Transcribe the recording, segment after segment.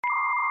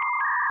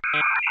No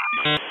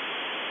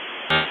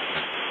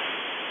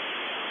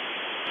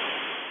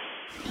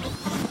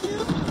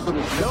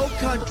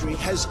country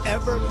has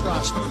ever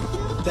prospered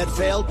that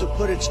failed to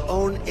put its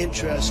own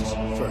interests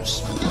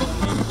first.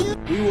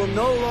 We will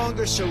no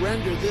longer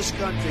surrender this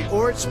country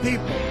or its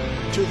people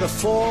to the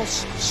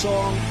false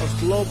song of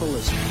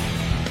globalism.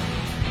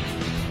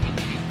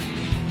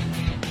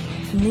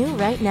 New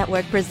Right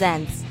Network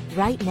presents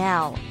Right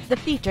Now, the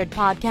featured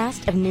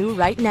podcast of New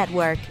Right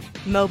Network.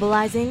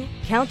 Mobilizing,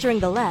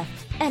 countering the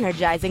left,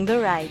 energizing the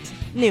right.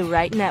 New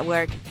Right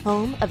Network,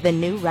 home of the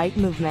New Right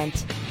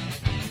movement.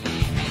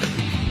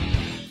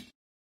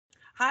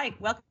 Hi,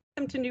 welcome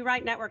to New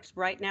Right Network's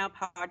Right Now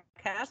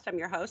podcast. I'm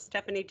your host,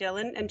 Stephanie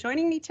Dillon, and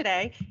joining me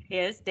today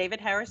is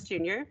David Harris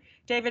Jr.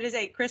 David is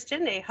a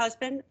Christian, a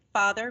husband,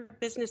 father,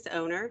 business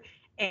owner,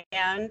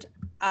 and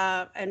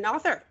an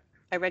author.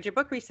 I read your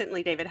book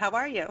recently, David. How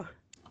are you?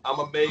 I'm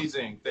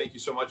amazing. Thank you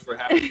so much for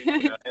having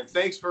me. And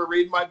thanks for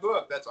reading my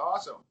book. That's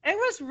awesome. It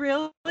was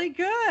really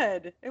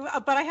good,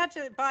 but I had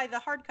to buy the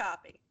hard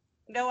copy.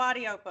 No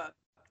audiobook.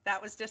 That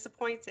was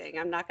disappointing.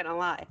 I'm not going to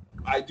lie.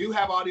 I do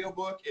have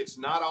audiobook. It's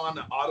not on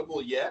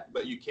Audible yet,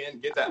 but you can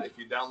get that if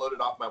you download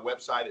it off my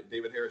website at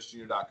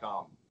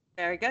davidharrisjr.com.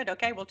 Very good.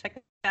 Okay, we'll check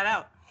that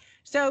out.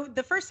 So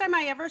the first time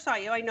I ever saw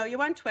you, I know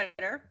you on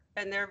Twitter,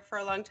 been there for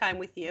a long time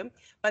with you,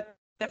 but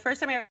the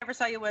first time I ever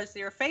saw you was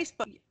your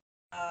Facebook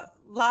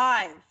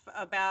live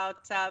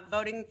about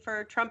voting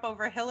for Trump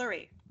over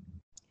Hillary.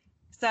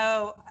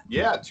 So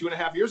yeah,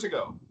 2.5 years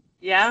ago.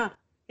 Yeah.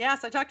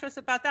 So talk to us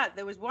about that.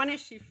 There was one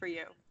issue for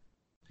you.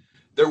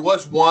 There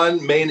was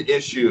one main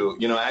issue.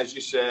 You know, as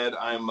you said,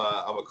 I'm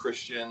a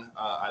Christian.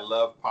 I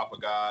love Papa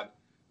God.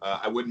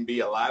 I wouldn't be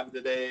alive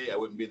today. I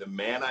wouldn't be the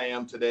man I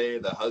am today,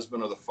 the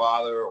husband or the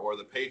father or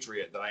the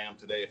patriot that I am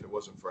today if it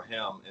wasn't for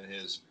him and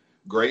his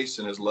grace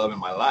and his love in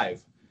my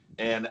life.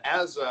 And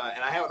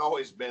and I haven't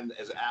always been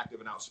as active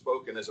and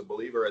outspoken as a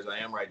believer as I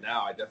am right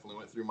now. I definitely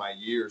went through my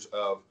years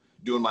of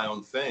doing my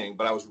own thing,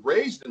 but I was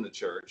raised in the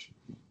church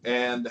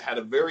and had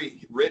a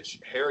very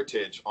rich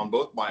heritage on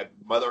both my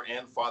mother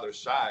and father's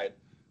side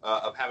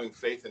of having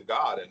faith in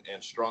God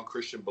and strong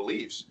Christian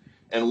beliefs.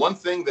 And one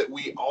thing that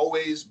we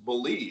always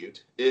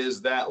believed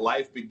is that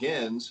life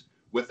begins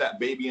with that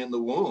baby in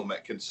the womb.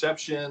 At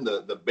conception,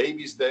 the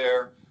baby's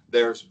there.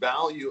 There's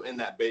value in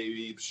that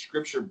baby.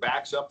 Scripture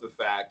backs up the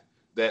fact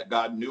that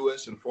God knew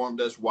us and formed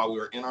us while we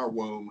were in our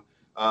womb.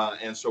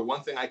 And so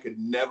one thing I could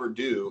never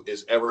do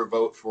is ever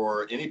vote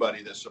for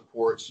anybody that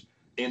supports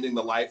ending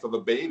the life of a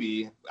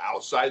baby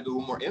outside the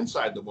womb or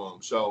inside the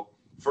womb. So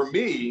for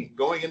me,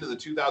 going into the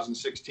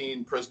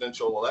 2016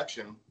 presidential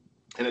election,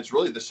 and it's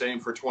really the same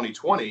for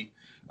 2020,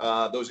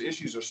 those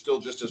issues are still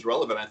just as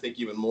relevant. I think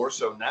even more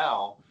so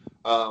now.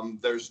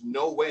 There's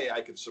no way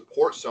I could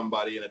support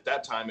somebody, and at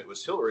that time it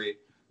was Hillary,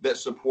 that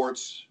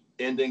supports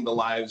ending the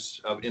lives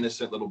of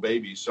innocent little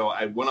babies. So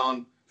I went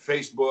on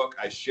Facebook,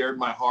 I shared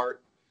my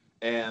heart,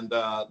 and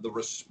the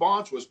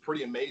response was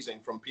pretty amazing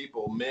from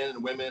people, men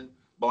and women,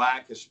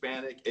 Black,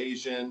 Hispanic,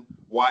 Asian,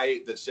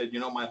 white, that said, you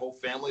know, my whole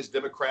family's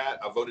Democrat.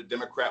 I voted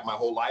Democrat my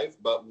whole life,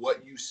 but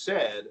what you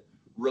said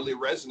really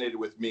resonated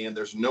with me, and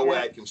there's no way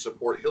I can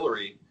support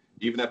Hillary,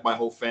 even if my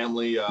whole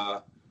family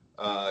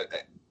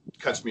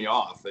cuts me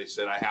off. They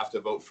said I have to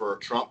vote for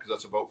Trump because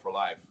that's a vote for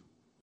life.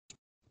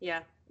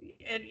 Yeah,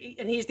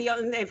 and he's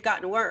they've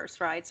gotten worse,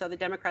 right? So the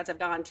Democrats have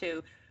gone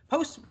to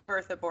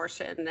post-birth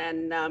abortion,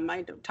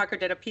 and Tucker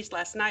did a piece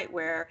last night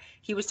where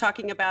he was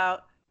talking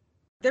about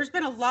there's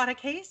been a lot of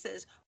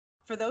cases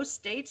for those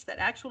states that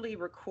actually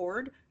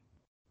record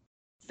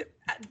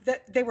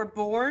that they were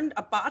born,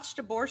 a botched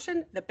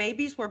abortion, the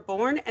babies were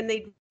born, and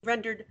they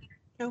rendered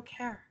no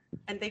care,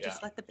 and they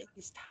just let the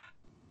babies die.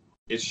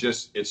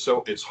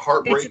 It's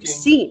heartbreaking.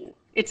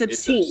 It's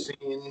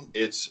obscene.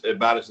 It's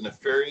about as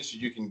nefarious as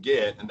you can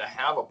get. And to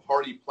have a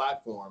party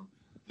platform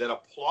that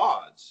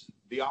applauds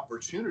the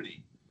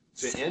opportunity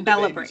to end a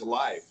baby's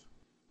life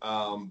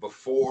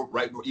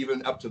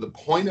even up to the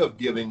point of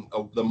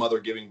the mother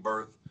giving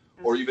birth,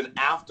 or even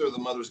after the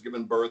mother's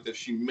given birth, if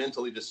she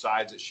mentally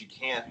decides that she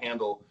can't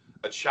handle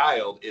a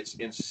child, it's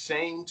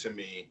insane to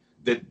me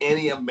that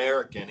any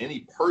American,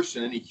 any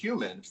person, any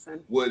human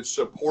would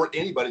support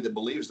anybody that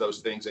believes those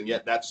things. And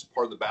yet that's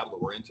part of the battle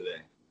that we're in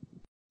today.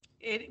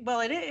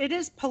 It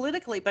is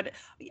politically, but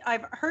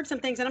I've heard some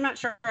things, and I'm not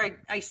sure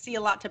I see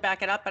a lot to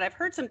back it up, but I've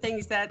heard some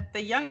things that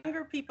the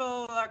younger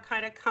people are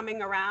kind of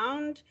coming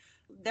around.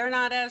 They're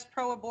not as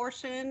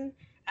pro-abortion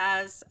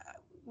as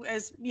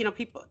you know,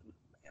 people,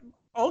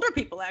 older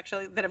people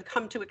actually, that have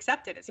come to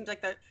accept it. It seems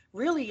like the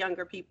really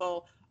younger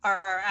people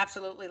are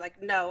absolutely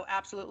like, no,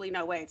 absolutely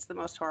no way. It's the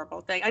most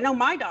horrible thing. I know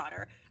my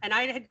daughter, and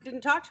I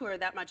didn't talk to her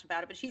that much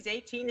about it, but she's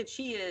 18 and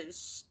she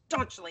is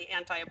staunchly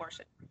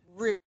anti-abortion.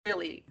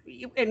 Really,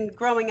 and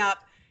growing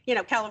up, you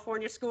know,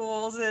 California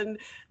schools and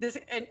this,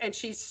 and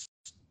she's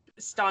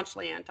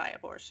staunchly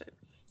anti-abortion.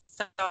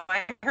 So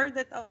I heard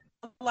that a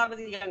lot of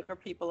the younger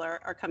people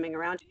are coming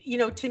around. You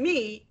know, to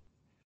me,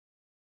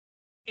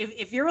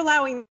 if you're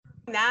allowing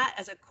that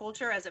as a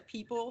culture, as a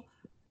people,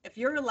 if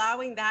you're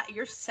allowing that,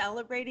 you're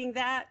celebrating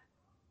that,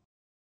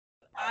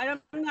 I'm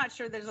not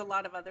sure there's a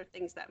lot of other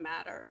things that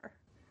matter.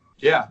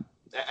 Yeah,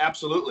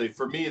 absolutely.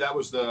 For me, that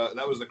was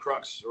the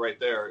crux right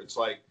there. It's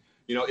like,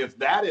 if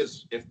that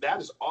is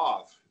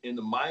off in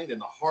the mind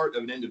and the heart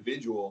of an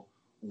individual,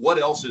 what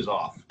else is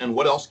off, and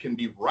what else can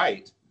be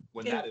right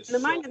when that is in the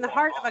mind and the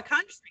heart off. of a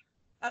country,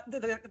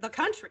 the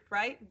country,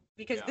 right?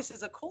 Because Yeah. this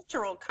is a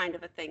cultural kind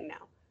of a thing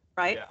now,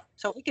 right? Yeah.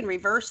 So we can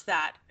reverse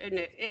that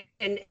and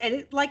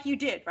like you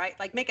did, right?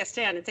 Like make a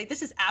stand and say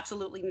this is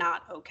absolutely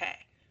not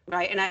okay,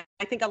 right? And I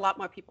think a lot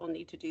more people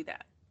need to do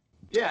that.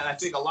 Yeah, and I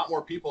think a lot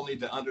more people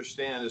need to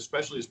understand,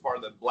 especially as part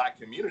of the Black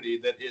community,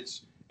 that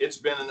it's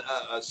been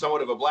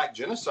somewhat of a Black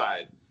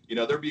genocide.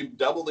 There'd be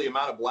double the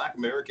amount of Black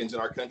Americans in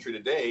our country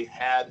today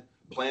had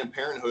Planned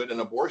Parenthood and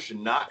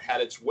abortion not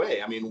had its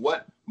way. I mean,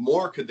 what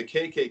more could the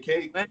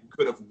KKK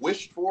could have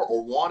wished for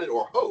or wanted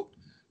or hoped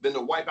than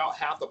to wipe out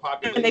half the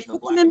population of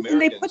Black Americans?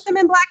 And they put them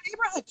in Black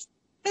neighborhoods.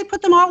 They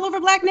put them all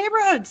over Black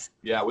neighborhoods.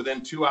 Yeah,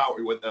 within 2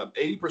 hours, with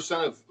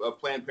 80% of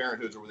Planned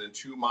Parenthoods are within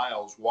 2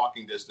 miles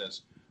walking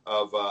distance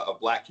of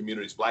Black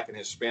communities, Black and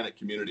Hispanic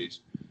communities.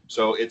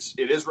 So it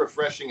is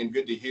refreshing and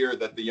good to hear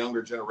that the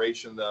younger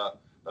generation, the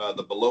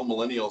below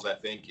millennials, I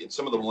think, and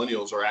some of the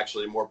millennials are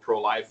actually more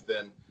pro-life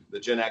than the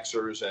Gen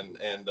Xers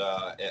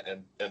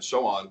and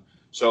so on.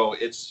 So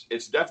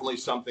it's definitely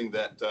something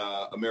that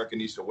America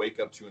needs to wake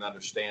up to and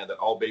understand that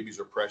all babies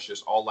are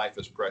precious, all life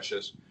is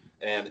precious,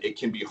 and it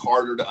can be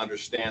harder to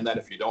understand that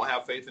if you don't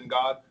have faith in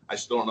God. I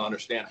still don't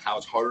understand how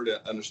it's harder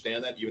to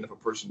understand that, even if a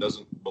person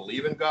doesn't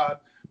believe in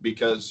God,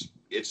 because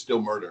it's still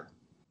murder.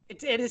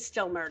 It is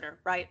still murder,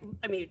 right?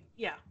 I mean,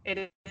 yeah,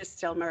 it is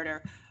still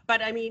murder.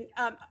 But I mean,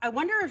 I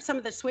wonder if some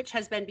of the switch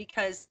has been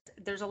because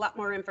there's a lot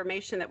more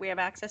information that we have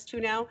access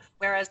to now,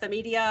 whereas the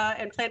media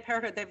and Planned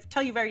Parenthood, they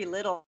tell you very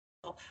little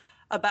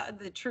about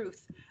the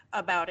truth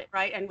about it,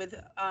 right? And with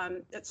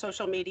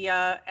social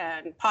media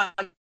and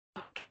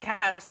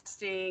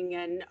podcasting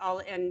and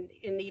all, and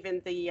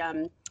even the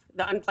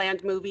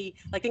unplanned movie,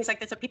 like things like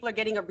this, so people are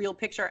getting a real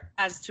picture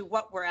as to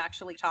what we're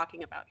actually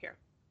talking about here.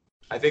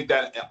 I think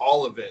that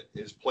all of it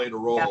has played a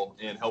role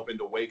in helping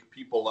to wake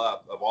people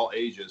up of all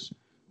ages.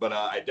 But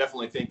I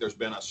definitely think there's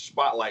been a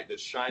spotlight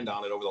that's shined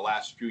on it over the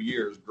last few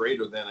years,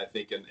 greater than I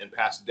think in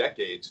past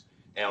decades.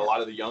 And a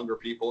lot of the younger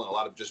people and a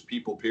lot of just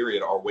people,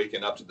 period, are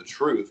waking up to the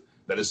truth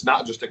that it's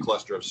not just a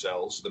cluster of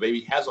cells. The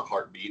baby has a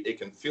heartbeat. It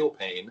can feel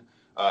pain.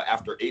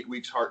 After 8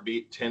 weeks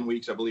heartbeat, 10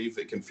 weeks, I believe,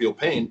 it can feel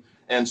pain.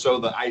 And so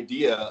the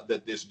idea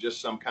that there's just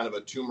some kind of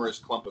a tumorous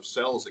clump of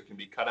cells that can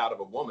be cut out of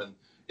a woman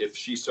if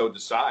she so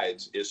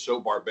decides is so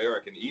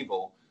barbaric and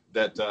evil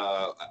that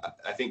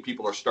I think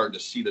people are starting to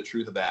see the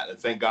truth of that. And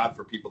thank God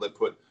for people that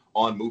put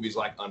on movies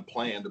like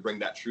Unplanned to bring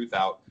that truth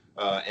out,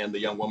 and the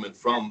young woman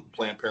from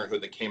Planned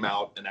Parenthood that came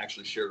out and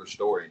actually shared her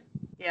story.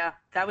 Yeah,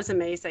 that was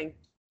amazing.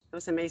 It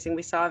was amazing.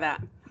 We saw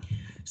that.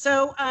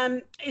 So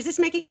is this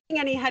making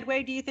any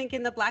headway, do you think,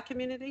 in the Black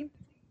community?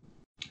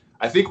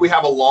 I think we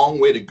have a long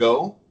way to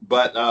go,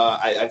 but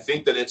I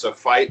think that it's a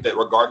fight that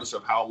regardless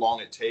of how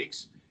long it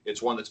takes,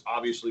 it's one that's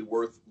obviously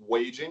worth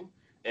waging.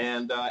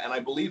 And I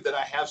believe that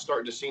I have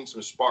started to see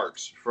some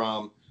sparks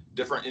from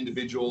different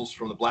individuals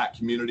from the Black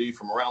community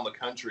from around the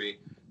country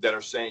that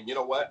are saying, you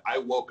know what, I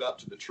woke up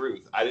to the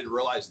truth. I didn't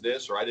realize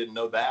this, or I didn't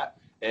know that.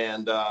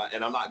 And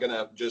I'm not going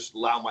to just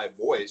allow my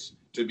voice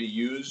to be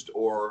used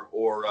or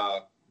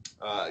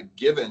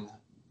given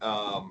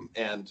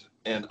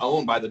and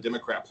owned by the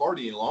Democrat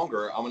Party any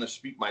longer. I'm going to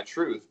speak my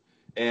truth.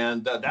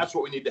 And that's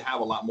what we need to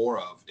have a lot more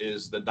of,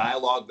 is the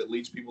dialogue that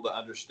leads people to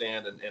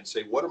understand and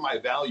say, what are my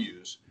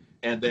values?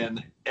 And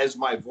then as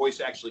my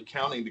voice actually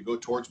counting to go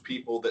towards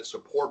people that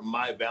support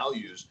my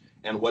values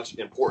and what's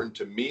important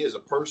to me as a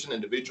person,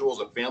 individual, as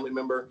a family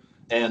member,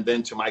 and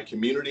then to my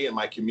community and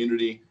my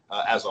community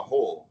as a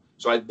whole.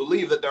 So I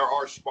believe that there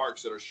are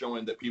sparks that are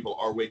showing that people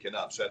are waking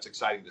up. So that's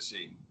exciting to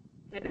see.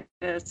 It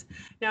is.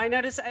 Now, I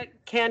noticed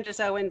Candace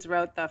Owens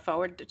wrote the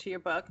foreword to your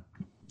book.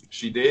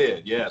 She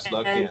did. Yes.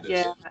 Love Candace.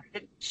 Yeah,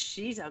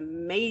 she's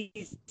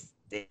amazing.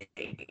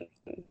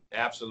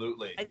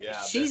 Absolutely.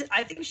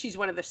 I think she's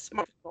one of the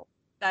smartest people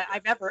that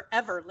I've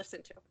ever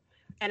listened to.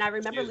 And I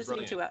remember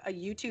listening to a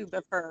YouTube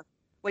of her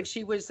when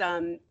she was,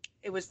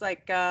 it was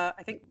like, I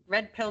think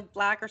Red Pilled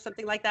Black or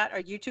something like that,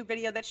 a YouTube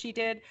video that she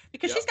did,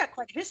 because she's got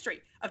quite a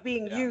history of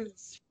being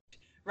used,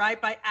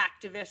 right, by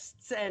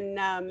activists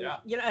and,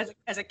 you know,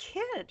 as a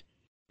kid.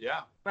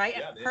 Yeah. Right.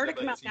 And her to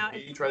come out now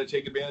and try to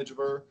take advantage of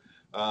her.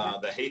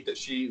 The hate that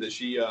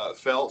she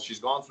felt. She's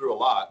gone through a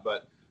lot,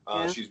 but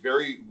she's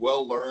very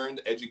well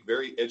learned,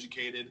 very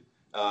educated,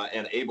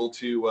 and able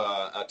to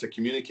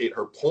communicate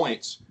her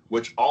points,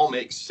 which all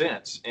make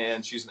sense.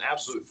 And she's an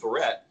absolute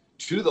threat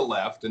to the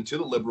left and to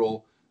the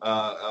liberal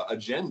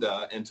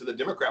agenda and to the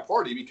Democrat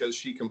Party, because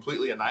she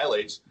completely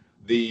annihilates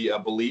the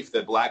belief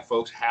that Black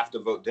folks have to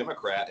vote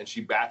Democrat, and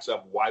she backs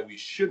up why we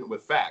shouldn't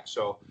with facts.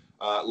 So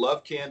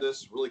love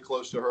Candace, really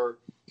close to her.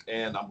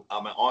 And I'm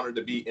honored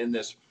to be in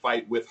this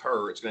fight with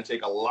her. It's going to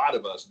take a lot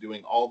of us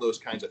doing all those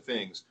kinds of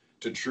things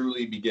to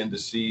truly begin to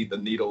see the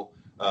needle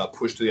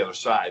push to the other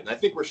side. And I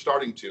think we're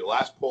starting to.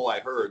 Last poll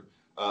I heard,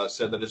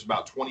 said that it's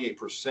about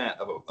 28%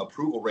 of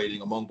approval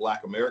rating among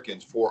Black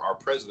Americans for our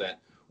president,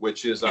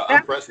 which is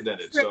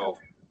unprecedented. So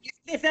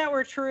if that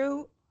were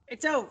true,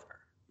 it's over.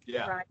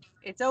 Yeah, right?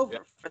 It's over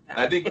for them.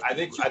 I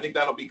think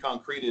that'll be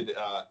concreted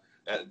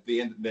at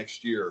the end of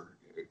next year,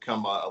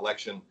 come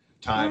election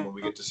time, when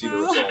we get to see the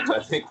results.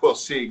 I think we'll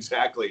see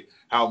exactly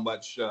how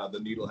much the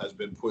needle has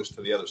been pushed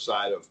to the other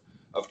side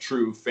of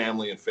true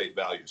family and faith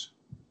values.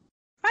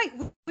 Right,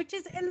 which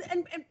is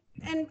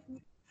and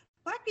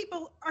Black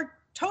people are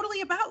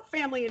totally about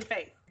family and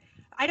faith.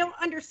 I don't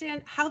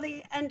understand how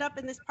they end up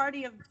in this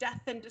party of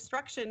death and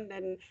destruction,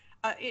 and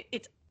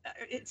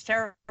it's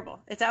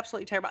terrible. It's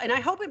absolutely terrible. And I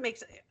hope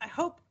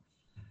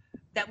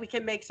that we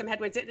can make some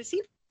headwinds. It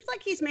seems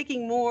like he's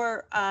making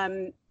more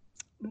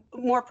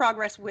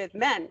progress with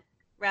men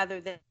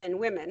rather than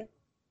women.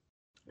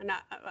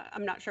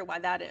 I'm not sure why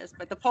that is,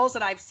 but the polls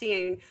that I've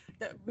seen,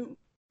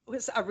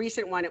 was a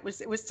recent one. It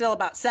was still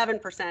about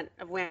 7%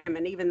 of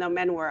women, even though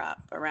men were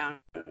up around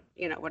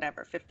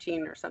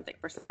 15 or something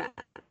percent.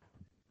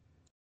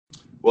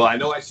 Well, I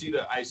know I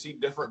see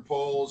different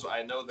polls.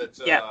 I know that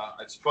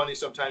it's funny,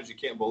 sometimes you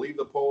can't believe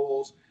the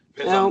polls.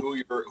 Depends on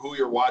who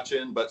you're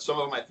watching, but some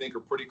of them I think are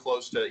pretty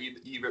close to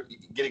either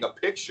getting a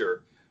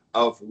picture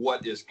of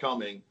what is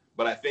coming.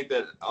 But I think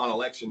that on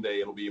election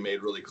day it'll be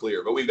made really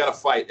clear. But we've got to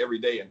fight every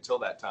day until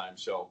that time.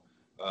 So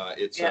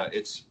it's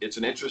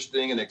an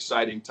interesting and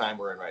exciting time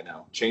we're in right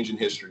now. Changing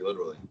history,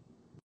 literally.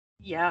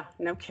 Yeah,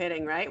 no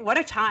kidding, right? What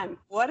a time!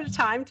 What a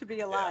time to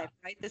be alive,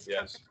 right? This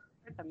yes.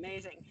 It's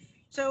amazing.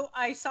 So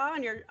I saw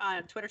on your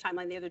Twitter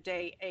timeline the other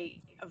day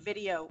a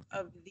video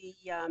of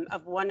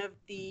of one of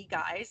the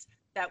guys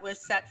that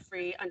was set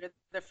free under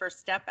the First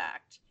Step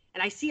Act.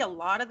 And I see a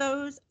lot of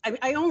those.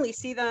 I only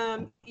see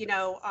them,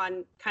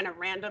 on kind of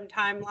random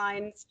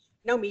timelines.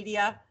 No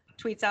media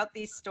tweets out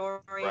these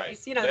stories. Right.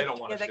 They don't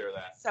want to share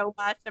that. So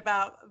much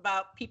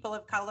about people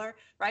of color,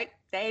 right?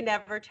 They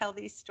never tell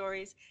these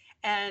stories.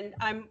 And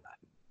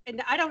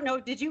I don't know.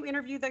 Did you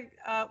interview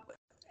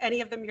any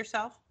of them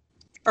yourself?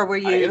 Or were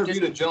you? I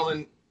interviewed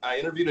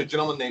a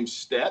gentleman named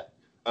Stet.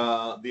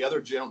 The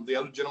other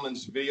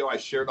gentleman's video I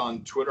shared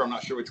on Twitter. I'm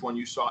not sure which one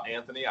you saw,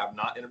 Anthony. I've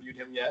not interviewed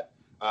him yet.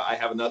 I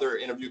have another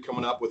interview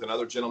coming up with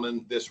another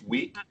gentleman this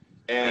week,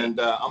 and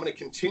I'm going to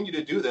continue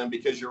to do them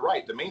because you're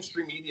right. The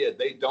mainstream media,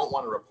 they don't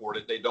want to report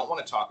it. They don't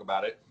want to talk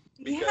about it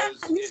because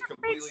these are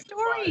great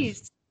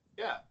stories.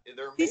 They're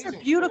amazing. These are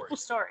beautiful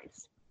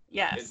stories.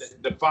 Yes,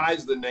 it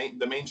defies the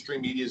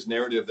mainstream media's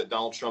narrative that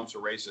Donald Trump's a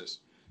racist.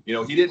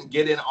 He didn't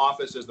get in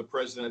office as the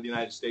president of the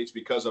United States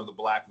because of the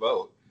black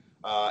vote.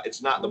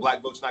 The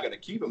black vote's not going to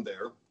keep him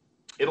there.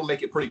 It'll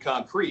make it pretty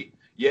concrete.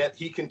 Yet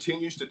he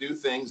continues to do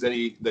things that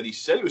he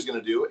said he was going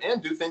to do,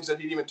 and do things that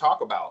he didn't even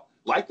talk about,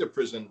 like the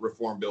prison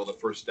reform bill, the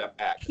First Step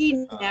Act.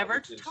 He never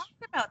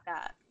talked about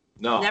that.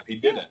 No, he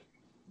didn't.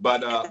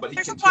 But he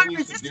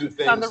continues to do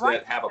things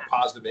that have a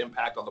positive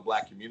impact on the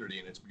Black community,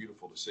 and it's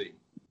beautiful to see.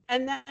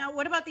 And now,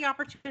 what about the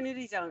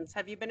opportunity zones?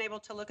 Have you been able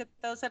to look at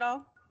those at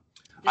all?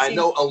 I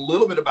know a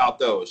little bit about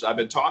those. I've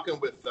been talking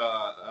with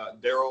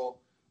Daryl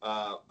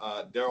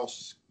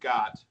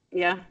Scott.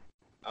 Yeah.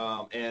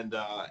 And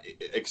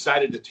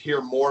excited to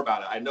hear more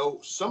about it. I know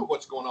some of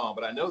what's going on,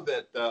 but I know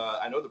that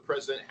the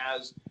president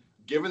has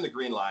given the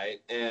green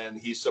light, and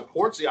he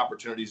supports the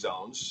opportunity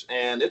zones.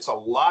 And it's a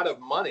lot of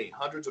money,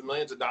 hundreds of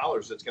millions of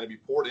dollars, that's going to be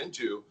poured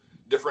into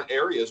different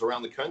areas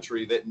around the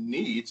country that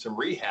need some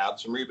rehab,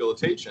 some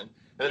rehabilitation,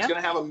 and it's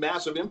going to have a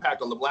massive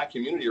impact on the Black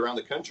community around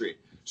the country.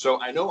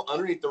 So I know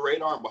underneath the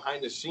radar and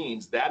behind the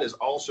scenes, that is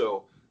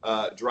also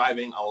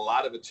driving a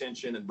lot of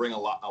attention and bring a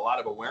lot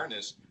of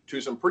awareness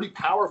to some pretty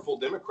powerful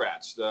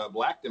Democrats,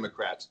 Black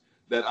Democrats,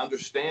 that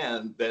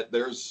understand that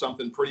there's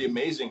something pretty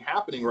amazing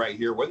happening right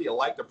here, whether you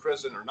like the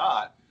president or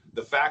not.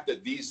 The fact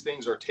that these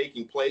things are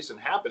taking place and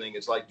happening,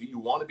 it's like, do you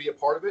want to be a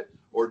part of it,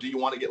 or do you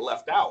want to get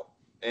left out?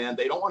 And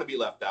they don't want to be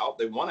left out.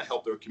 They want to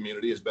help their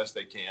community as best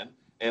they can.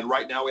 And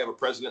right now we have a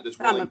president that's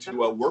willing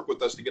to work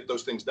with us to get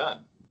those things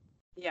done.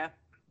 Yeah.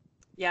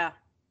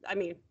 I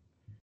mean,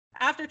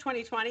 after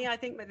 2020, I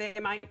think they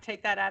might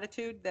take that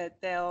attitude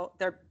that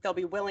they'll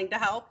be willing to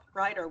help,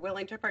 right, or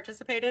willing to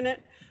participate in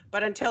it.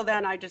 But until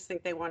then, I just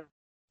think they want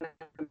to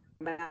come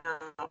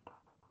out.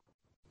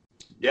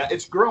 Yeah,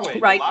 it's growing.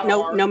 Right.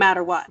 No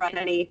matter what, right?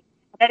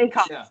 Any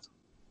cost.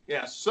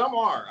 Yeah. Some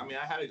are. I mean,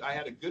 I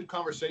had a good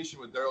conversation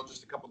with Daryl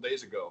just a couple of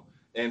days ago,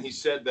 and he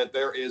said that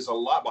there is a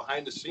lot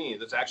behind the scenes.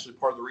 That's actually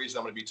part of the reason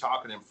I'm going to be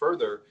talking to him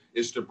further,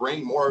 is to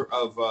bring more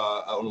of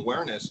an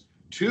awareness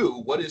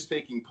to what is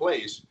taking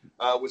place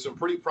with some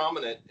pretty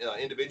prominent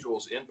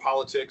individuals in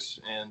politics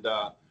and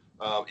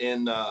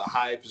in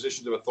high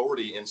positions of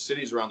authority in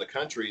cities around the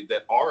country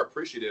that are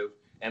appreciative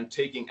and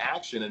taking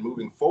action and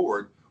moving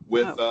forward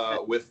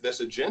with this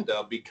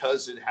agenda,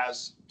 because it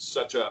has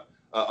such a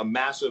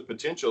massive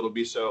potential to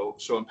be so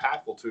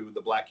impactful to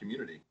the Black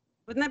community.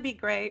 Wouldn't that be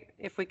great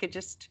if we could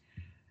just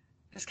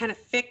kind of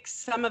fix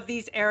some of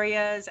these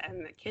areas,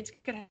 and the kids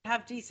could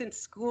have decent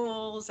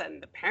schools,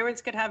 and the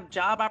parents could have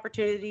job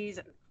opportunities,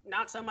 and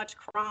not so much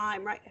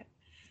crime, right?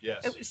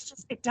 Yes.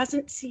 It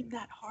doesn't seem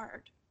that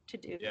hard to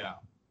do. Yeah.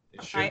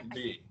 It shouldn't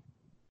be.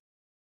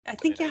 I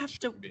think you have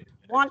to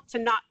want to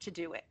not to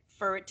do it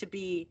for it to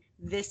be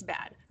this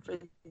bad, for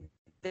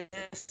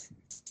this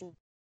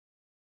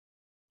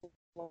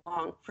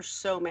long, for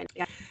so many.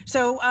 Yeah.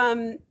 So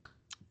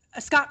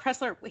Scott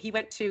Presler,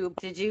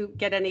 did you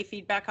get any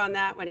feedback on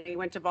that when he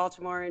went to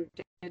Baltimore and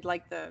did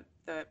like the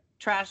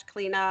trash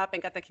cleanup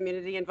and got the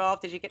community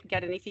involved? Did you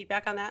get any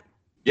feedback on that?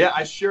 Yeah,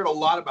 I shared a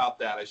lot about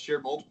that. I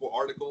shared multiple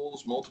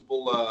articles,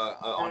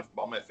 on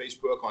my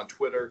Facebook, on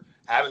Twitter.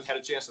 I haven't had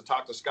a chance to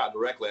talk to Scott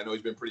directly. I know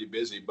he's been pretty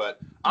busy, but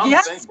I'm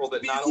thankful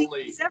that not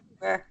only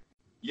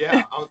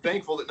I'm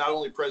thankful that not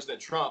only President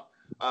Trump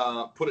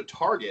put a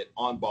target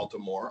on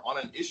Baltimore on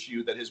an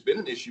issue that has been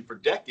an issue for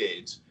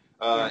decades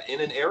in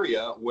an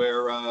area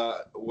where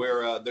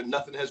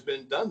nothing has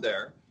been done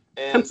there.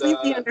 And,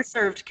 completely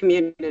underserved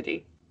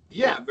community.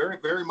 Yeah, very,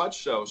 very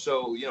much so.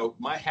 So,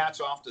 my hat's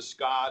off to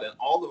Scott and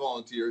all the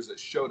volunteers that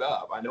showed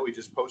up. I know he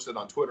just posted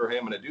on Twitter, hey,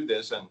 I'm going to do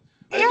this. And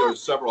I think there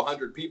was several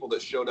hundred people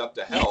that showed up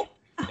to help.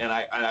 And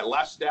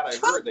last stat I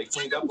heard, they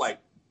cleaned up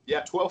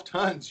 12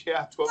 tons.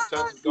 Yeah, 12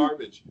 tons of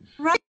garbage.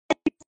 Right.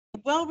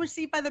 Well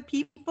received by the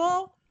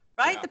people,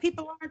 right? Yeah. The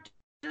people aren't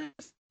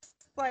just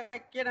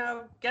like, get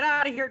out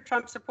of here,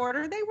 Trump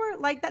supporter. They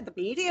weren't like that. The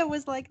media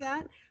was like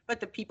that. But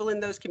the people in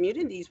those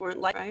communities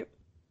weren't like, right?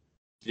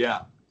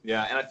 Yeah.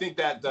 Yeah, and I think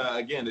that,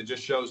 again, it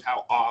just shows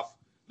how off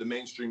the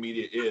mainstream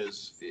media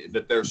is,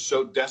 that they're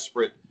so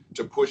desperate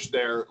to push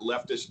their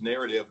leftist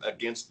narrative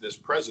against this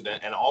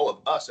president and all of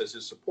us as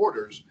his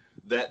supporters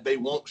that they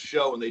won't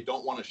show, and they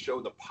don't want to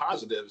show the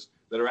positives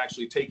that are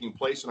actually taking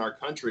place in our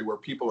country, where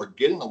people are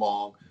getting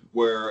along,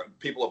 where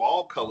people of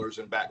all colors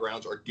and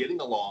backgrounds are getting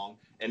along,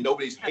 and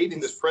nobody's hating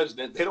this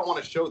president. They don't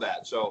want to show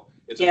that. So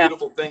it's a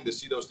beautiful thing to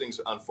see those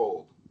things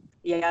unfold.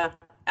 Yeah,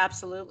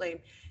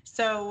 absolutely.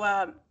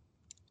 So,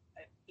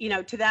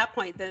 to that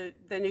point, the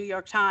New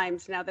York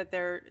Times, now that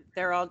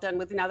they're all done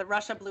with, now that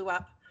Russia blew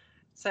up,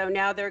 so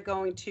now they're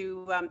going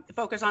to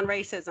focus on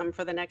racism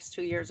for the next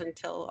 2 years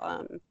until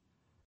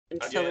the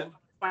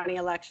 2020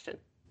 election.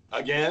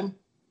 Again?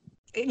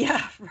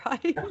 Yeah,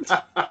 right.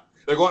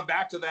 They're going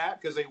back to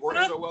that because they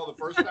worked so well the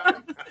first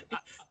time.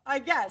 I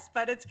guess,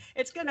 but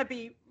it's going to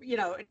be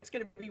it's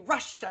going to be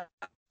Russia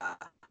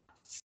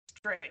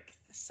strength,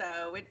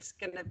 so it's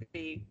going to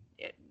be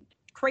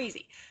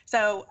crazy.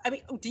 So, I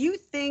mean, do you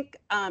think,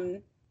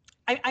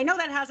 I know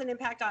that has an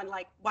impact on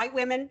white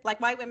women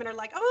are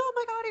like, oh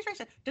my God, he's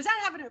racist. Does that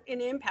have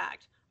an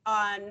impact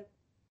on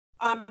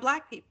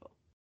Black people?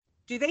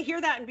 Do they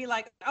hear that and be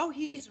like, oh,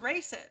 he's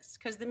racist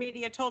because the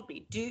media told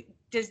me?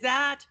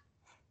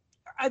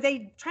 Are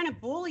they trying to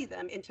bully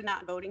them into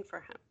not voting for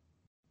him?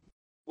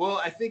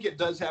 Well, I think it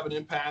does have an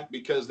impact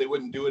because they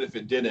wouldn't do it if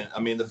it didn't. I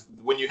mean,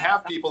 when you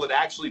have people that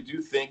actually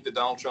do think that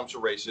Donald Trump's a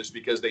racist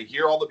because they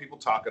hear all the people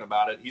talking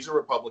about it, he's a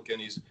Republican.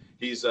 He's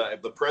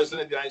the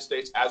president of the United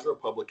States as a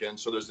Republican.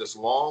 So there's this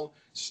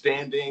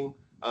long-standing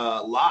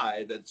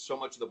lie that so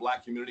much of the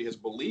Black community has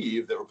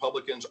believed that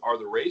Republicans are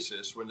the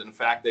racists, when in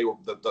fact the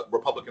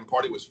Republican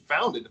Party was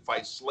founded to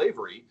fight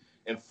slavery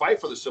and fight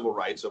for the civil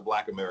rights of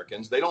Black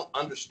Americans. They don't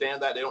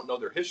understand that. They don't know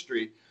their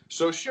history.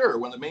 So sure,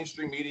 when the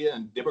mainstream media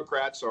and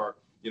Democrats are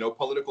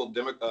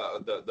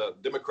the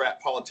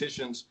Democrat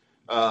politicians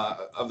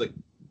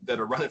that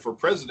are running for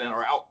president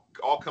are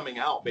all coming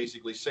out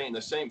basically saying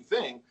the same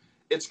thing,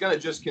 it's going to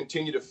just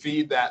continue to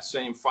feed that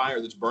same fire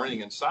that's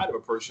burning inside of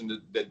a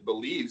person that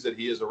believes that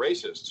he is a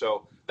racist.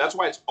 So that's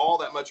why it's all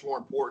that much more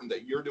important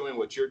that you're doing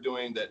what you're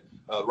doing, that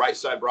Right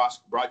Side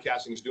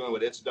Broadcasting is doing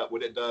what it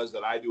does,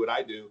 that I do what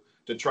I do,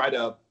 to try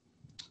to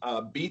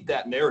beat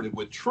that narrative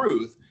with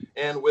truth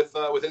and with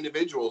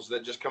individuals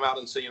that just come out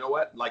and say, you know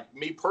what, like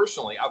me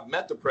personally, I've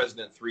met the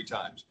president 3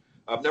 times.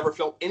 I've never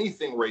felt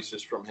anything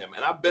racist from him.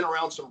 And I've been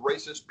around some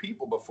racist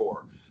people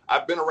before.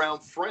 I've been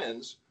around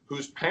friends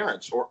whose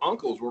parents or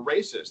uncles were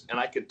racist. And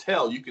I could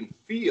tell, you can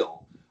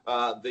feel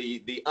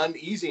the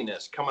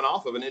uneasiness coming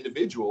off of an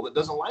individual that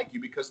doesn't like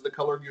you because of the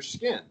color of your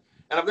skin.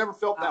 And I've never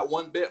felt that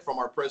one bit from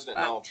our president,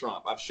 Donald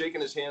Trump. I've shaken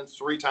his hand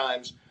 3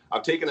 times.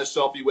 I've taken a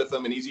selfie with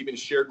him, and he's even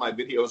shared my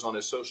videos on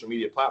his social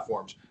media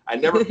platforms. I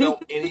never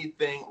felt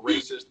anything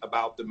racist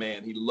about the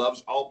man. He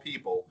loves all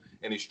people,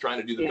 and he's trying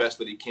to do the best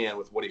that he can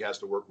with what he has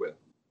to work with.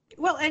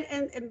 Well,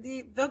 and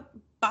the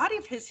body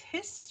of his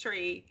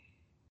history,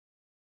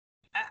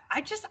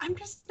 I'm just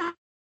not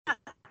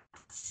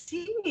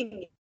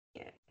seeing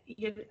it.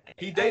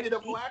 He dated a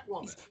Black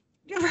woman.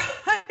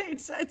 Right.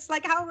 It's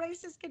like, how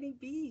racist can he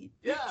be?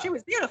 Yeah. She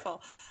was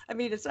beautiful. I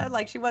mean, it's not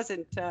like she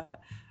wasn't.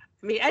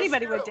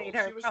 Anybody would date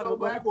her. She was still a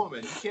Black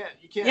woman.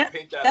 You can't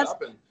paint that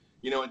up and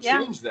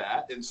change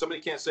that. And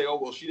somebody can't say, oh,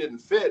 well, she didn't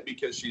fit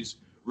because she's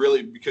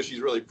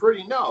really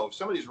pretty. No, if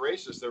somebody's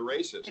racist, they're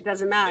racist. It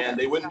doesn't matter. And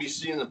they wouldn't be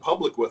seen in the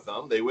public with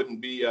them. They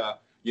wouldn't be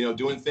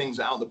doing things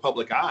out in the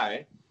public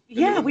eye.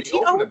 Yeah, which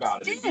he always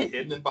did. It'd be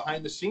hidden and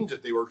behind the scenes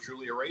if they were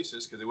truly a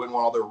racist, because they wouldn't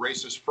want all their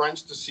racist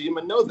friends to see him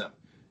and know them.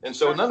 And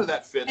so none of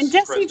that fits. And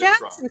Jesse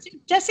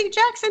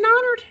Jackson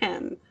honored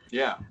him.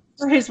 Yeah.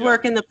 For his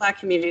work in the Black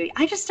community.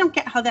 I just don't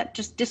get how that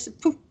just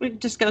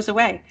goes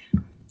away.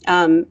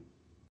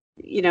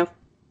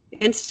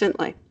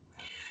 instantly.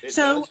 It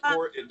So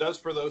does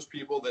for those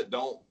people that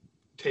don't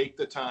take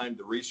the time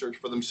to research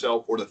for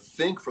themselves or to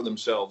think for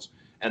themselves.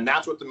 And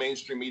that's what the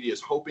mainstream media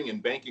is hoping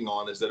and banking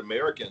on, is that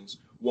Americans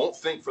won't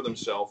think for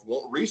themselves,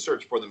 won't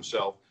research for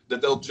themselves,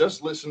 that they'll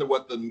just listen to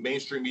what the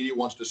mainstream media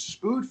wants to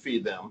spoon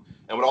feed them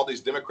and what all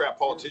these Democrat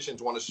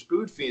politicians want to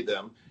spoon feed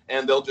them.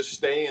 And they'll just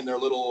stay in their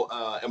little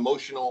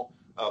emotional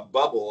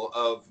bubble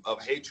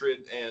of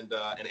hatred and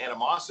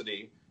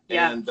animosity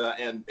and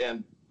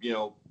you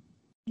know,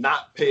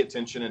 not pay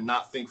attention and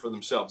not think for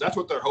themselves. That's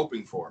what they're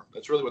hoping for.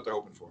 That's really what they're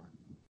hoping for.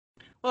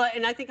 Well,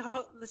 and I think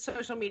the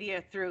social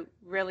media threw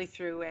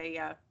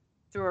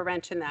a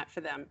wrench in that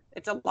for them.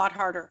 It's a lot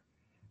harder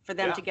for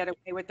them to get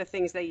away with the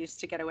things they used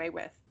to get away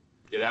with.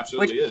 It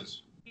absolutely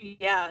is.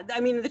 Yeah,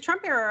 I mean, the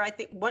Trump era, I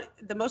think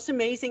the most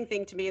amazing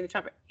thing to me in the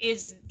Trump era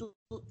is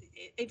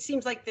it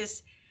seems like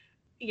this,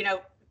 you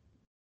know,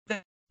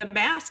 the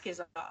mask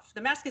is off.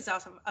 The mask is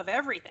off of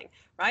everything,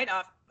 right?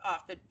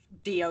 Off the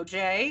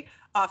DOJ,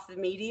 off the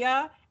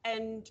media,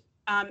 and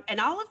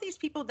all of these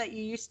people that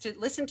you used to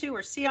listen to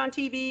or see on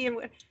TV,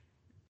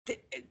 and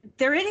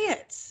they're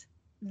idiots.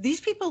 These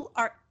people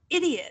are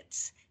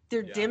idiots.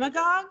 They're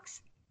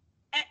demagogues,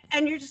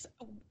 and you're just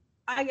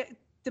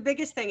the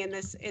biggest thing in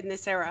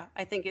this era,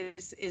 I think,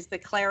 is the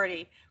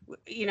clarity.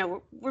 You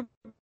know, we're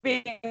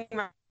being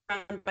run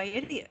by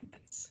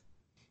idiots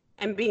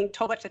and being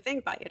told what to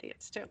think by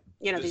idiots too.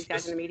 You know, these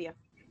guys in the media.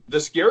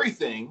 The scary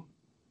thing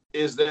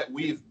is that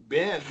we've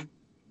been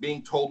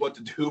being told what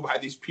to do by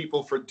these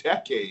people for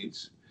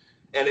decades.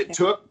 And it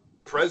took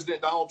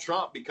President Donald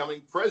Trump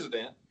becoming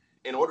president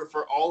in order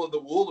for all of the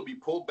wool to be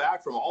pulled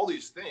back from all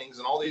these things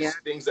and all these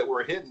things that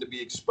were hidden to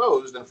be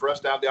exposed, and for us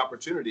to have the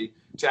opportunity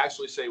to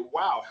actually say,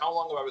 wow, how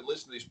long have I been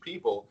listening to these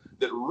people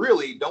that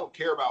really don't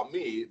care about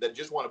me, that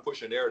just want to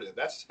push a narrative?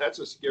 That's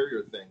a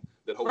scarier thing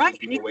that hopefully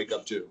people wake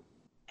up to.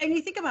 And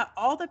you think about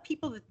all the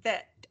people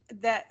that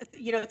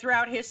you know,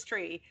 throughout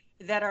history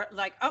that are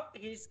like, oh,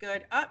 he's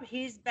good, oh,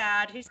 he's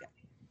bad, he's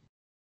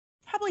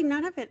probably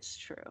none of it's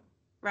true,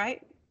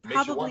 right?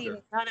 Probably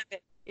none of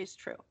it is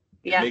true.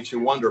 It makes you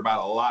wonder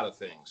about a lot of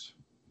things.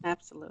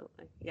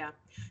 Absolutely. Yeah.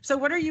 So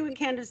what are you and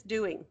Candace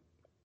doing?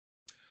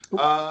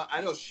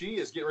 I know she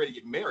is getting ready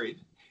to get married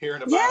here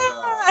in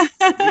about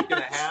a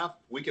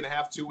week and a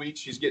half, 2 weeks.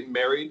 She's getting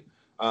married.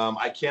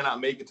 I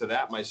cannot make it to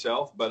that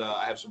myself, but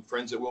I have some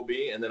friends that will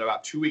be. And then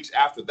about 2 weeks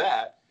after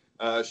that,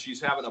 she's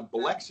having a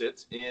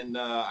Blexit in,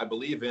 I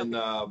believe, in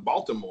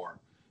Baltimore.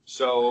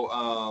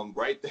 So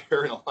right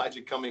there in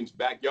Elijah Cummings'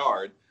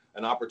 backyard,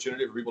 an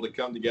opportunity for people to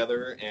come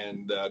together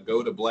and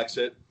go to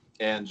Blexit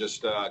and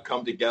just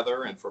come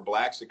together, and for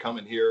blacks to come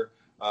and hear,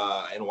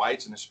 and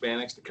whites and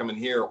Hispanics to come and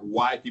hear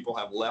why people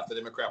have left the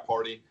Democrat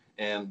Party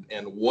and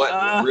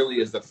what really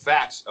is the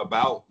facts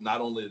about not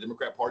only the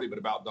Democrat Party, but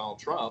about Donald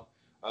Trump.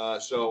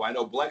 So I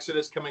know Blexit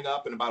is coming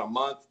up in about a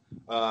month.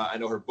 I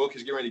know her book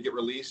is getting ready to get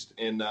released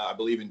in, I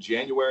believe, in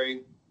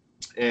January.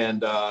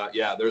 And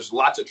there's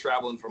lots of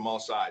traveling from all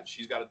sides.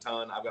 She's got a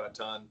ton. I've got a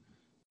ton.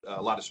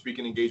 A lot of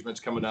speaking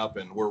engagements coming up,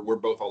 and we're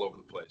both all over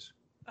the place.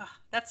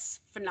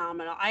 That's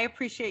phenomenal. I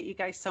appreciate you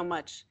guys so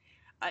much.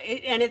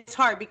 And it's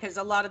hard because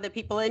a lot of the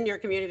people in your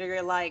community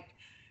are like,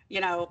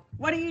 you know,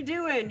 what are you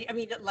doing? I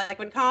mean, like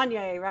when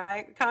Kanye,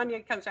 right?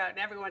 Kanye comes out and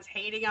everyone's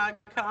hating on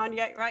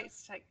Kanye, right?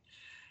 It's like,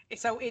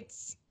 so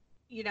it's,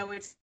 you know,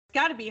 it's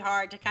got to be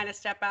hard to kind of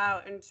step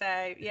out and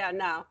say, yeah,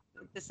 no,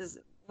 this is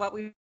what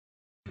we've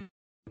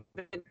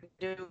been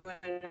doing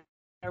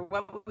or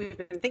what we've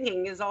been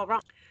thinking is all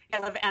wrong. I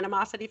love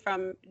animosity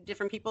from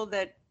different people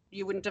that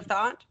you wouldn't have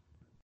thought.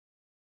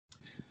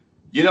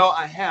 You know,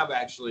 I have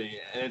actually,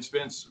 and it's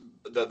been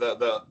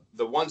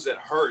the ones that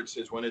hurts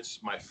is when it's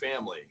my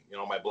family, you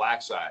know, my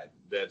black side,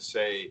 that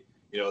say,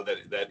 you know,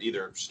 that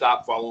either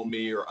stopped following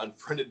me or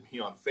unfriended me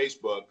on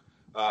Facebook.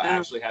 I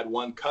actually had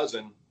one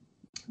cousin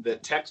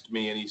that texted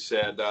me and he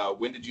said,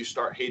 when did you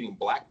start hating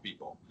black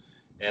people?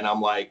 And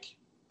I'm like,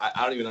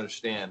 I don't even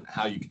understand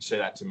how you could say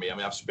that to me. I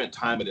mean, I've spent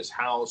time at his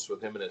house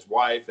with him and his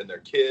wife and their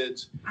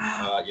kids,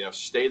 you know,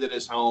 stayed at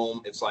his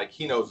home. It's like,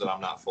 he knows that I'm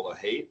not full of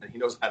hate, and he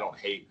knows I don't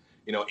hate,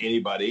 you know,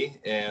 anybody.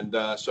 And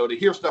so to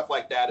hear stuff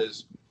like that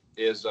is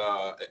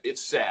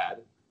it's sad,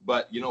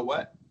 but you know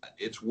what?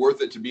 It's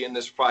worth it to be in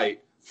this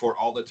fight for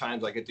all the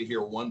times I get to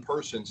hear one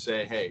person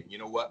say, hey, you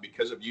know what?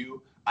 Because of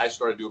you, I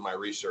started doing my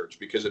research.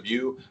 Because of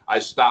you, I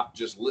stopped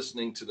just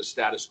listening to the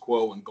status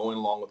quo and going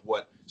along with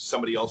what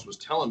somebody else was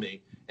telling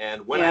me.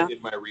 And when I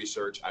did my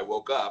research, I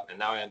woke up, and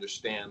now I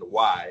understand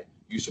why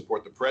you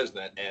support the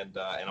president, and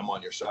I'm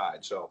on your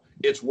side. So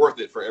it's worth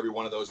it for every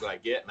one of those that I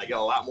get. And I get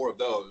a lot more of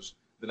those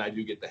than I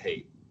do get the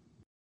hate.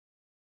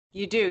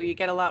 You do. You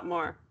get a lot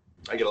more.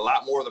 I get a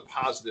lot more of the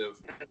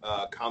positive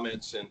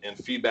comments and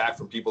feedback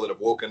from people that have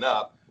woken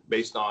up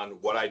based on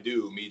what I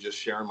do, me just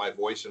sharing my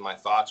voice and my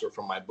thoughts, or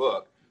from my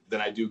book, than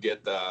I do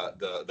get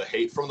the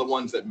hate from the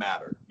ones that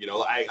matter. You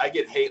know, I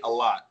get hate a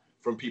lot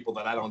from people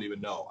that I don't even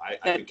know. I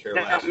could care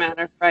less. That don't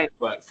matter, right?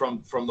 But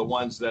from the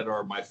ones that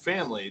are my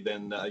family,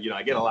 then you know,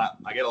 I get a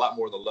lot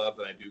more of the love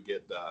than I do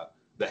get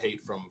the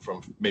hate from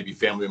maybe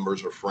family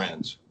members or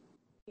friends.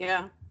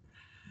 Yeah.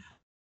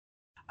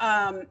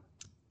 What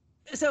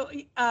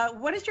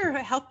is your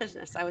health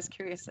business? I was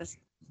curious as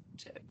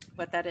to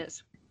what that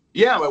is.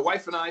 Yeah, my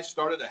wife and I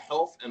started a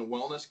health and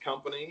wellness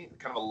company,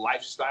 kind of a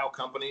lifestyle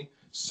company,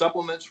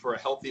 supplements for a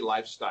healthy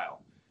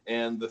lifestyle.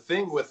 And the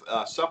thing with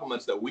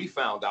supplements that we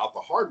found out the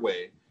hard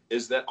way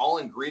is that all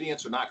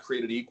ingredients are not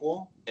created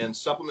equal, and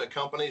supplement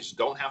companies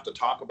don't have to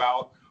talk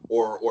about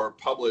or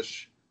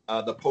publish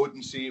the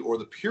potency or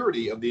the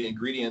purity of the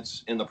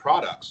ingredients in the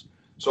products.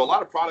 So a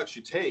lot of products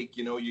you take,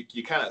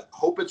 you kind of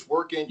hope it's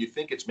working, you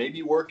think it's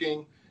maybe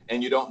working,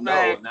 and you don't know.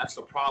 Right. And that's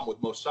the problem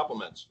with most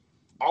supplements.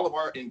 All of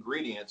our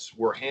ingredients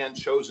were hand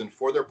chosen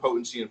for their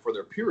potency and for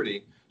their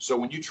purity. So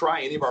when you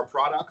try any of our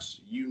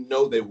products, you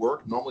know they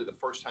work normally the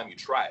first time you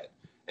try it.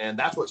 And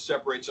that's what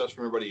separates us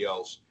from everybody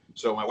else.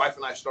 So my wife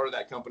and I started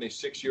that company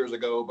 6 years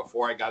ago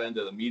before I got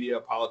into the media,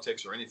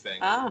 politics, or anything.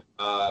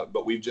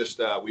 But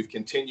we've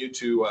continued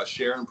to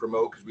share and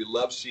promote because we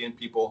love seeing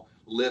people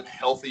live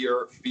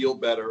healthier, feel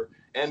better,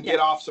 and get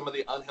off some of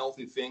the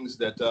unhealthy things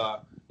that,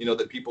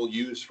 that people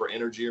use for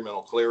energy or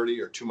mental clarity,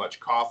 or too much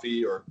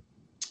coffee. Or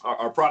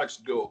our products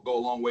go a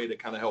long way to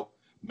kind of help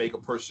make a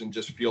person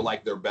just feel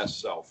like their best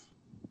self.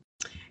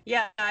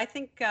 Yeah, I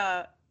think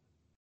a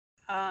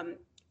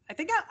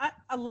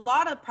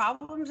lot of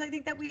problems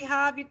that we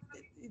have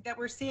that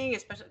we're seeing,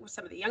 especially with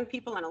some of the young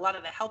people, and a lot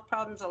of the health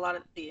problems, a lot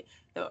of the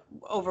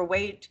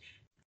overweight,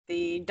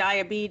 the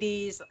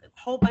diabetes, a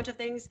whole bunch of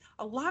things.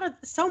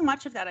 So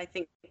much of that I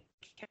think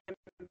can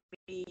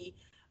be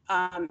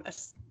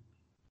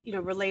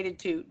related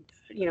to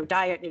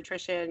diet,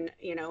 nutrition,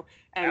 and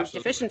Absolutely.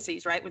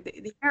 deficiencies, right? With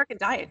the American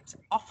diet, it's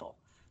awful,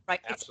 right?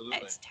 Absolutely.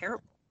 It's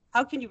terrible.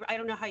 How can you? I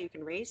don't know how you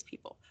can raise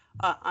people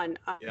on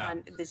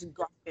this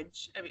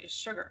garbage. I mean,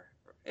 sugar.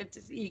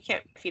 You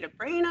can't feed a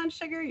brain on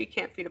sugar. You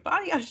can't feed a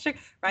body on sugar,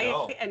 right?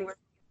 No.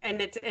 And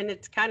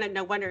it's kind of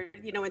no wonder,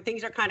 when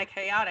things are kind of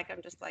chaotic.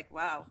 I'm just like,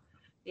 wow,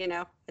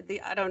 I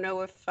don't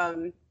know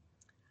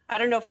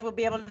if we'll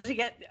be able to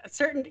get a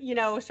certain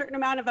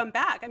amount of them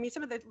back. I mean,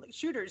 some of the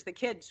shooters, the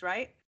kids,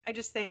 right? I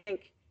just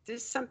think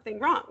there's something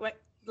wrong.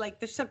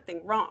 There's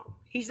something wrong.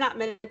 He's not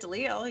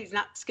mentally ill. He's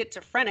not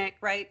schizophrenic,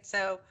 right?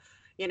 So,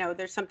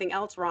 there's something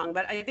else wrong.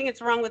 But I think it's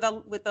wrong with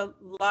a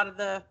lot of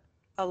the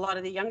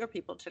younger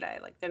people today.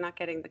 Like, they're not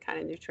getting the kind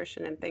of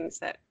nutrition and things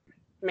that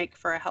make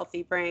for a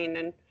healthy brain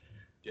and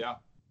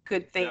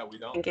good thinking. Yeah, we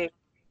don't.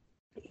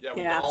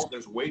 We don't.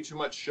 There's way too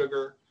much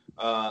sugar.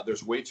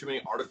 There's way too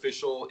many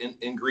artificial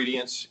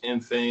ingredients in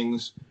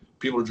things.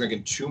 People are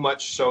drinking too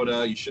much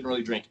soda. You shouldn't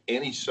really drink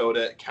any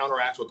soda. It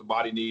counteracts what the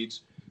body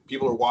needs.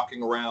 People are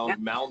walking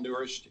around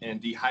malnourished and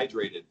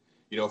dehydrated.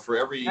 For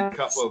every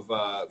cup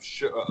of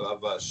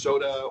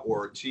soda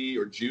or tea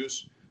or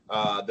juice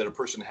that a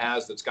person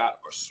has that's got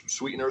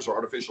sweeteners or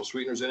artificial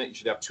sweeteners in it, you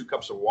should have 2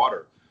 cups of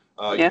water.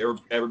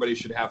 Everybody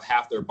should have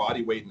half their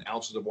body weight in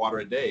ounces of water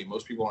a day.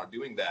 Most people aren't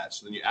doing that.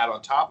 So then you add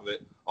on top of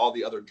it all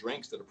the other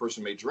drinks that a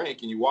person may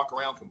drink, and you walk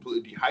around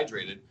completely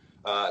dehydrated,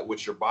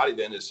 which your body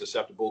then is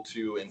susceptible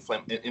to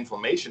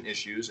inflammation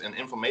issues. And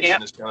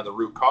inflammation is kind of the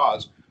root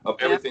cause of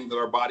everything that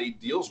our body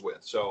deals with.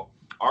 So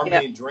our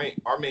main drink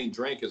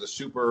is a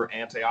super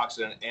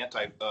antioxidant,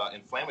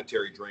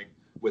 anti-inflammatory drink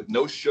with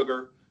no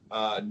sugar,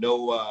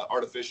 no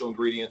artificial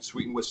ingredients,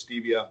 sweetened with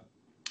stevia.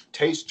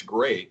 Tastes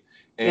great.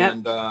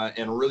 And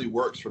really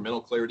works for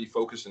mental clarity,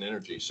 focus, and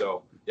energy.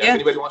 So, if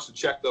anybody wants to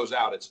check those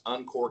out, it's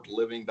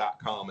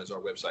uncorkedliving.com is our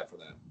website for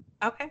that.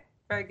 Okay,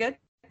 very good.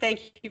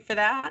 Thank you for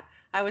that.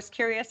 I was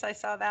curious. I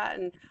saw that,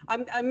 and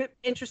I'm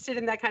interested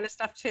in that kind of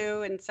stuff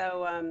too. And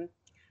so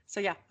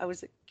I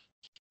was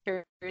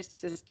curious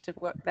as to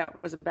what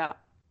that was about.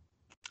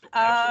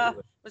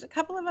 Was a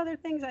couple of other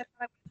things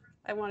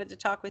I wanted to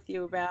talk with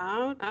you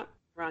about. Oh,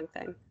 wrong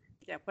thing.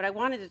 Yeah, what I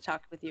wanted to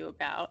talk with you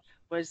about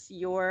was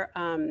your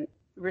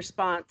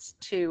response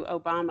to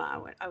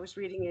Obama. I was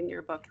reading in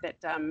your book that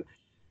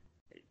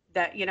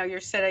you're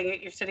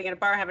sitting in a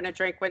bar having a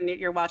drink when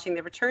you're watching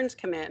the returns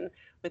come in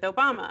with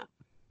Obama,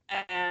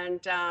 and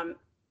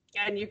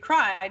you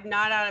cried,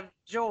 not out of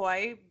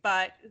joy,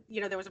 but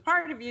there was a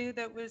part of you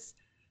that was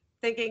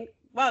thinking,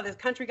 wow, this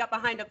country got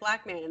behind a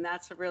black man, and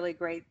that's a really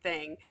great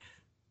thing,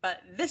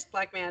 but this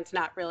black man's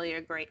not really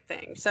a great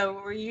thing. So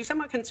were you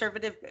somewhat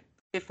conservative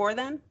before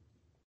then?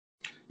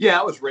 Yeah,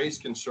 I was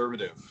raised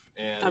conservative,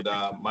 and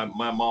my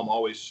mom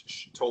always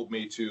told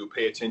me to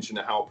pay attention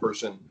to how a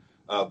person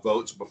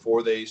votes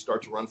before they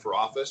start to run for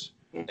office.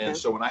 Mm-hmm. And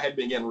so when I had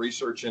began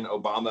researching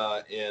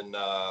Obama in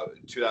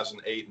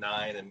 2008,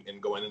 9,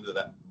 and going into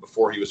that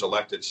before he was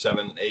elected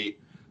 7 and 8,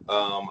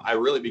 I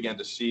really began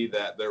to see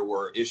that there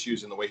were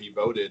issues in the way he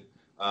voted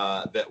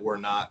that were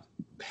not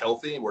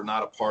healthy, were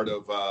not a part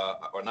of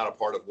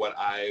what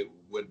I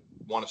would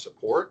want to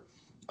support.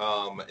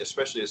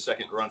 Especially his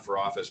second run for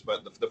office.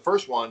 But the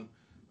first one,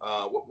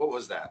 what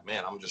was that?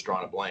 Man, I'm just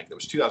drawing a blank. That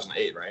was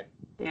 2008, right?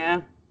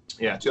 Yeah.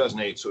 Yeah,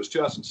 2008. So it was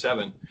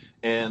 2007.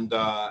 And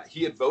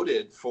he had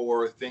voted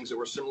for things that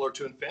were similar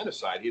to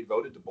infanticide. He had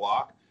voted to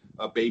block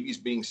babies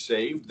being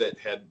saved that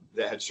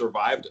had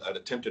survived an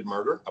attempted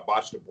murder, a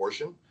botched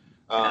abortion.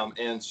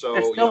 And so,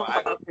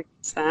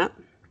 that.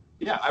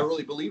 Yeah, I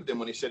really believed him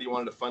when he said he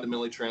wanted to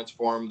fundamentally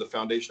transform the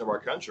foundation of our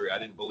country. I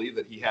didn't believe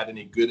that he had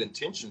any good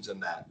intentions in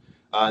that.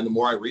 And the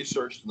more I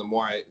researched, and the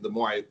more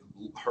I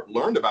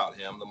learned about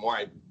him, the more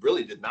I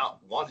really did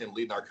not want him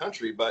leading our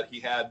country. But he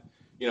had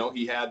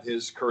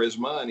his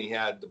charisma, and he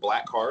had the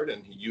black card,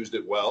 and he used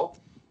it well.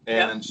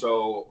 And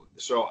so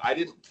I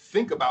didn't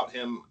think about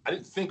him. I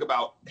didn't think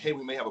about, hey,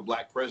 we may have a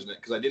black president,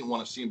 because I didn't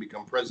want to see him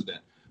become president.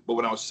 But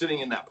when I was sitting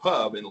in that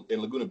pub in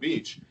Laguna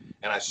Beach,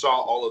 and I saw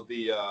all of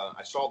the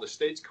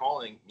states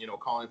calling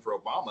for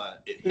Obama,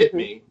 it hit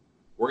me.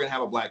 We're going to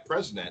have a black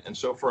president. And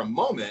so for a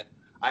moment,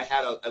 I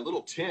had a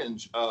little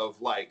tinge of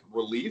like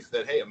relief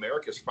that, hey,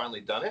 America's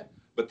finally done it.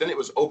 But then it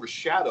was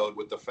overshadowed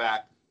with the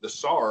fact, the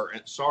sorrow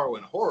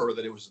and horror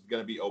that it was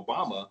going to be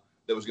Obama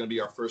that was going to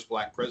be our first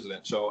black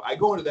president. So I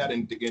go into that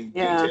in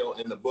detail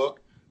in the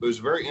book. It was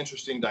a very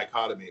interesting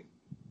dichotomy.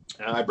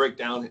 And I break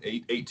down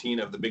 18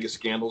 of the biggest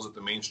scandals that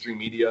the mainstream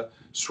media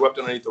swept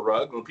underneath the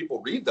rug. When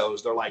people read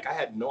those, they're like, I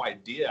had no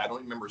idea. I don't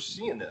even remember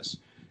seeing this.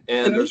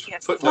 And there's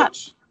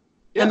footnotes.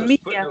 Yeah, there's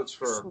footnotes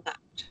for.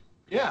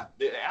 Yeah,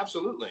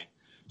 absolutely.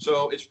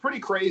 So it's pretty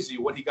crazy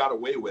what he got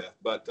away with.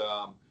 But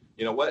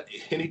you know what?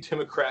 Any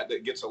Democrat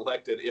that gets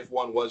elected, if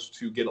one was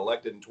to get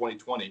elected in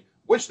 2020,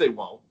 which they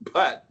won't,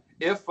 but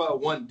if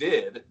one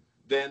did,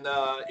 then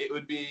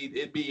it'd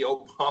be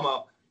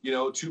Obama,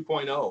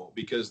 2.0,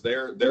 because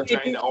they're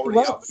trying to already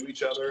outdo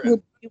each other.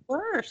 And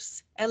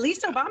worse. At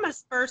least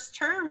Obama's first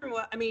term,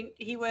 I mean,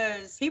 he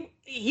was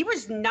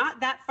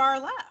not that far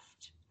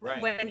left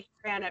when he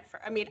ran it.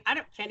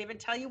 Can't even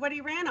tell you what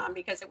he ran on,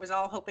 because it was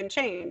all hope and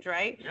change,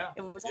 right? Yeah.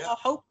 It was all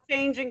hope,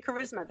 change, and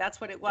charisma.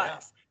 That's what it was. Yeah.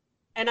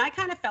 And I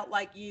kind of felt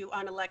like you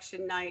on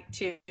election night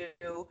too,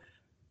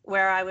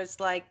 where I was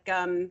like,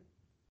 I'm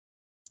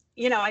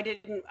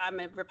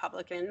a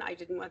Republican. I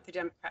didn't want the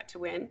Democrat to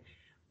win,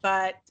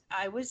 but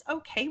I was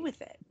okay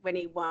with it when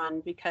he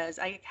won, because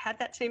I had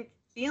that same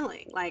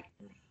feeling like,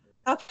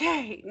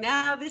 okay,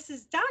 now this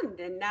is done.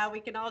 And now we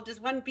can all just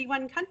be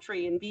one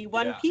country and be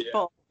one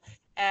people.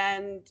 Yeah.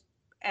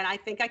 And I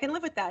think I can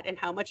live with that. And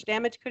how much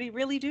damage could he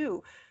really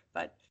do?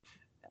 But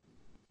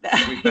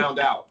we found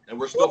out, and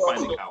we're still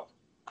finding out.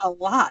 A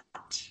lot.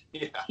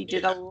 Yeah, he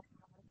did a lot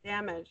of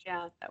damage.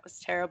 Yeah, that was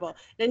terrible.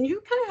 And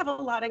you kind of have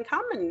a lot in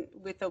common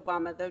with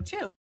Obama, though,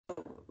 too.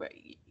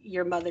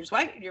 Your mother's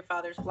white, your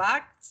father's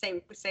black.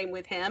 Same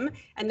with him.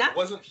 And that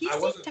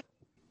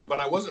but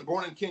I wasn't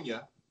born in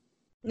Kenya.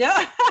 No.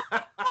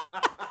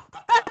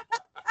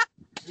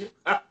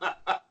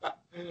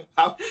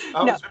 I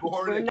was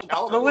born in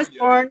California. I was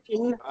born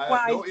in I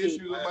had no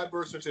issue with my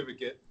birth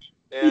certificate.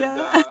 And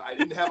I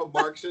didn't have a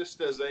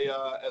Marxist as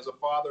a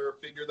father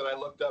figure that I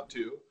looked up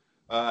to.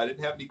 I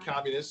didn't have any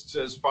communists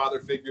as father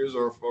figures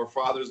or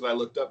fathers that I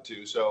looked up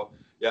to. So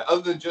yeah,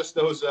 other than just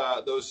those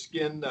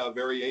skin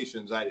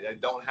variations, I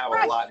don't have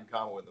a lot in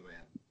common with the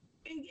man.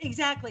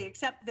 Exactly,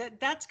 except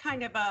that's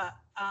kind of a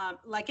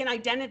like an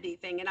identity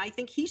thing, and I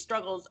think he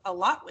struggles a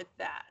lot with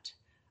that.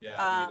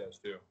 Yeah, he does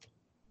too.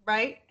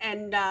 Right,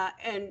 and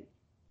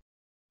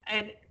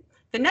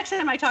the next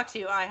time I talk to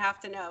you, I have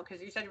to know,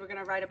 because you said you were going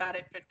to write about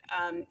it, but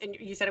and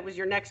you said it was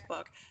your next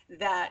book,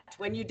 that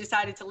when you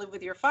decided to live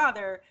with your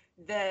father,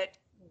 that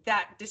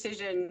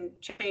decision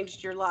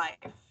changed your life,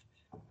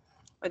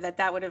 or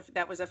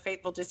that was a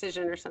fateful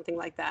decision or something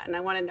like that. And I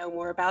want to know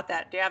more about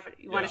that. Do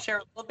you want to share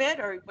a little bit,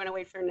 or you want to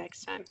wait for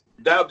next time?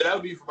 That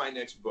would be for my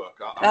next book.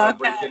 I'm going to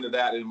break into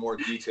that in more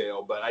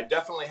detail, but I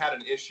definitely had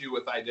an issue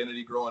with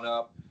identity growing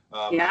up.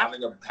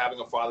 Having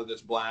a father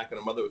that's black and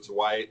a mother that's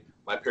white,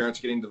 my parents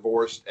getting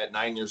divorced at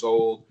 9 years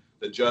old,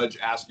 the judge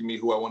asking me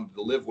who I wanted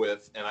to live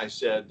with, and I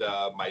said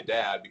my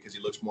dad, because he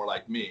looks more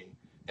like me,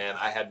 and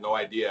I had no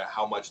idea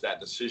how much that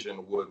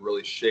decision would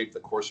really shape the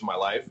course of my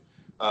life,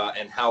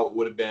 and how it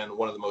would have been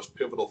one of the most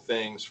pivotal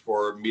things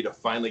for me to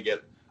finally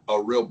get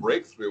a real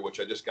breakthrough, which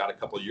I just got a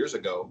couple of years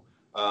ago,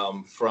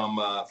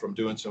 from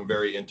doing some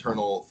very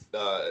internal,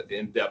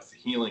 in-depth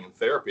healing and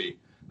therapy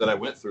that I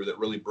went through, that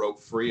really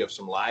broke free of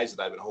some lies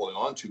that I've been holding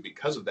on to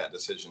because of that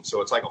decision.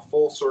 So it's like a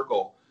full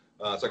circle.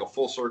 It's like a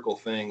full circle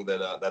thing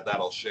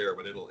that'll share,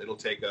 but it'll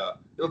take a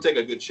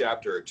good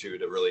chapter or two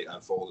to really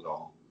unfold it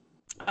all.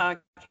 I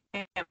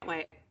can't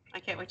wait. I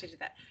can't wait to do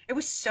that. It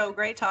was so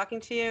great talking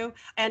to you.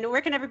 And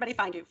where can everybody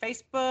find you?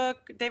 Facebook,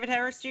 David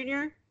Harris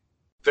Jr.?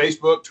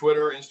 Facebook,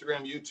 Twitter,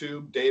 Instagram,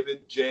 YouTube,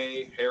 David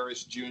J.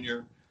 Harris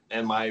Jr.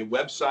 And my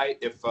website,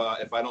 if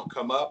I don't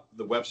come up,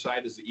 the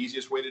website is the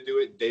easiest way to do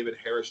it,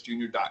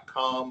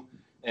 davidharrisjr.com.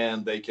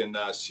 And they can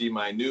see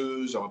my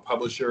news. I'm a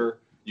publisher.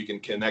 You can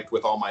connect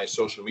with all my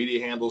social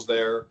media handles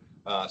there,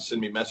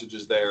 send me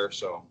messages there.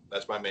 So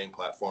that's my main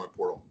platform and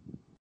portal.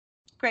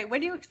 Great.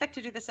 When do you expect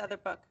to do this other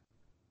book?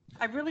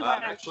 I really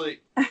want to.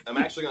 I'm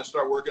actually going to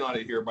start working on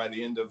it here by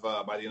the end of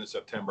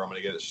September. I'm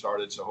going to get it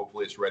started, so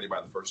hopefully it's ready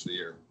by the first of the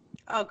year.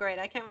 Oh, great!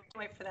 I can't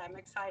wait for that. I'm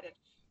excited.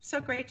 So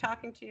great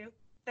talking to you.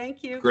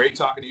 Thank you. Great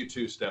talking to you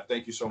too, Steph.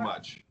 Thank you so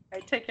much. All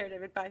right, take care,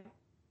 David. Bye.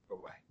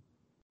 Bye-bye.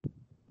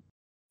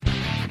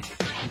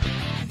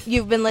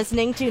 You've been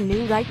listening to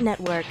New Right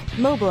Network,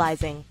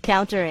 mobilizing,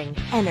 countering,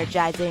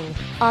 energizing.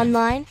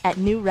 Online at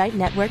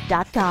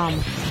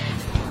newrightnetwork.com.